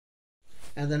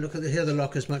And then look at here, the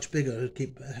lock is much bigger to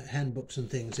keep handbooks and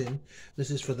things in.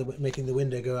 This is for making the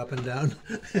window go up and down.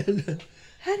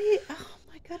 How do you, oh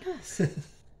my goodness.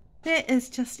 That is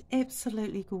just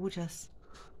absolutely gorgeous.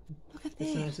 Look at that.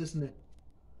 It's nice, isn't it?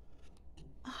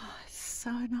 Oh, it's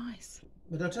so nice.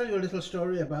 But I'll tell you a little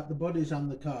story about the bodies on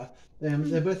the car.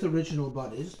 They're both original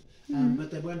bodies,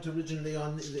 but they weren't originally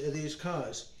on these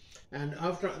cars. And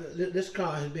after this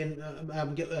car had been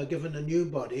given a new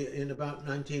body in about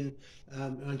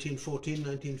 1914,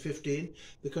 1915,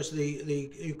 because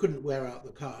you couldn't wear out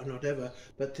the car, not ever,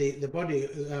 but the body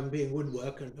being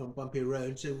woodwork and on bumpy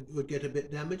roads, it would get a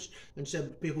bit damaged, and so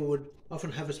people would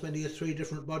often have as many as 3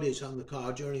 different bodies on the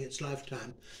car during its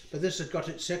lifetime. But this had got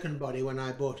its second body when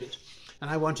I bought it, and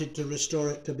I wanted to restore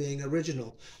it to being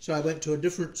original. So I went to a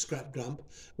different scrap dump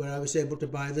where I was able to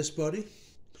buy this body,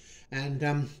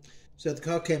 and so the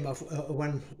car came off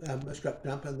one scrap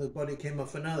dump, and the body came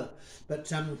off another. But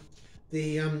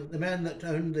the man that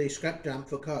owned the scrap dump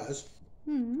for cars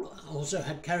also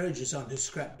had carriages on his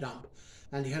scrap dump,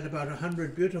 and he had about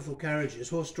 100 beautiful carriages,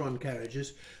 horse-drawn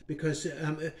carriages, because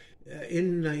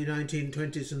in the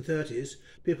 1920s and 30s,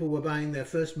 people were buying their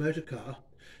first motor car,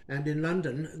 and in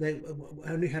London they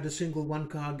only had a single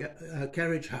one-car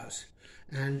carriage house,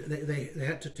 and they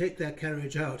had to take their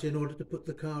carriage out in order to put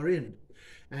the car in.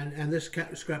 And this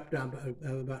scrap dump,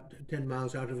 about 10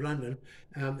 miles out of London,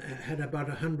 had about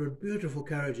 100 beautiful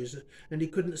carriages, and he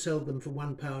couldn't sell them for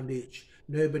 £1 each.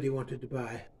 Nobody wanted to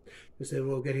buy, because they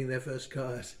were all getting their first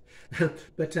cars.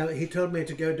 But he told me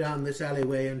to go down this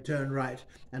alleyway and turn right,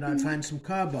 and I'd find some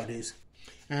car bodies.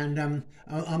 And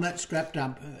on that scrap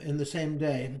dump, in the same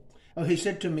day, he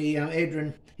said to me,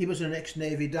 Adrian, he was an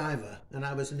ex-Navy diver, and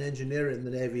I was an engineer in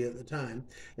the Navy at the time,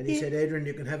 and he said, Adrian,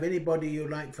 you can have any body you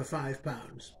like for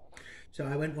 £5. So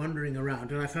I went wandering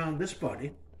around, and I found this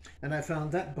body, and I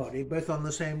found that body, both on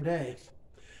the same day.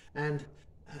 And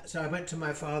so I went to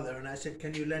my father, and I said,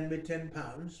 can you lend me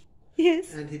 £10?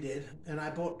 Yes. And he did, and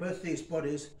I bought both these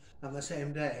bodies on the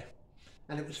same day.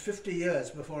 And it was 50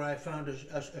 years before I found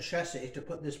a chassis to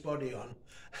put this body on.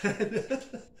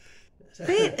 So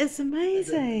that is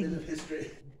amazing. A bit of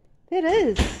history. That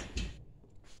is.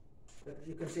 But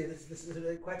you can see this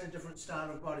is quite a different style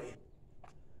of body.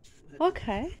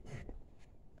 Okay.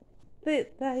 They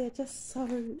are just so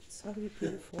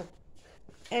beautiful.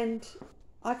 And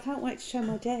I can't wait to show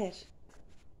my dad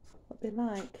what they're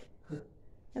like.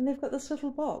 And they've got this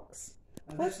little box.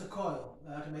 And that's the coil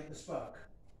to make the spark.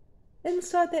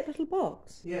 Inside that little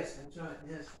box? Yes, that's right,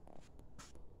 yes.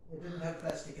 They didn't have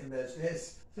plastic in those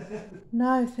days.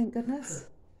 No, thank goodness.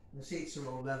 The seats are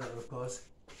all leather, of course.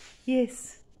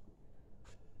 Yes.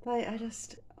 They are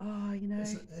just, oh, you know.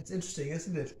 It's interesting,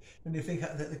 isn't it? When you think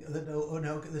that, oh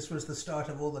no, this was the start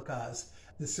of all the cars,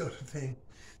 this sort of thing.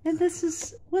 And this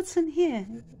is, what's in here?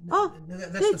 No,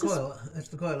 that's the coil. That's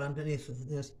the coil underneath,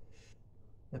 yes.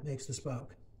 That makes the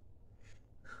spark.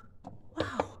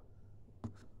 Wow.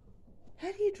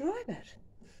 How do you drive it?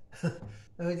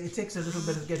 It takes a little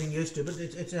bit of getting used to, but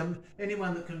it's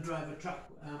anyone that can drive a truck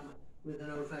with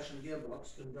an old-fashioned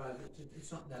gearbox can drive it.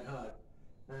 It's not that hard,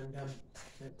 and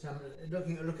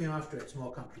looking after it's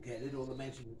more complicated, all the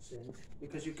maintenance thing,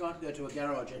 because you can't go to a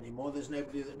garage anymore. There's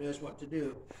nobody that knows what to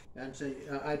do, and so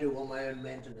I do all my own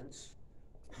maintenance.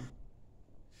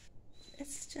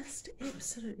 It's just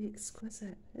absolutely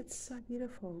exquisite. It's so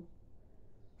beautiful.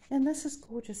 And this is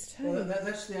gorgeous too. Well,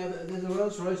 that's the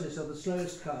Rolls Royces are the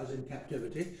slowest cars in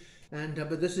captivity, and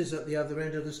but this is at the other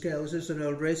end of the scale. This is an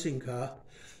old racing car,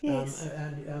 yes.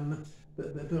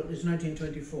 Built it's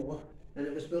 1924, and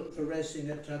it was built for racing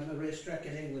at a racetrack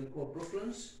in England called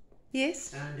Brooklands.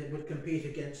 Yes. And it would compete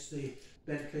against the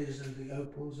Bentleys and the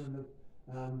Opals and the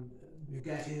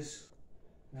Bugattis.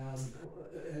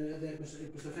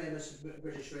 It was a famous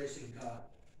British racing car,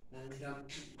 and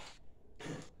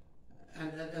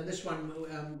this one,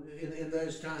 in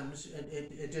those times,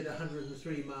 it did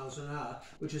 103 miles an hour,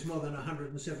 which is more than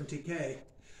 170k,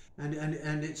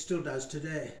 and it still does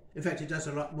today. In fact, it does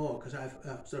a lot more, because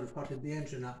I've sort of hotted the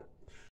engine up.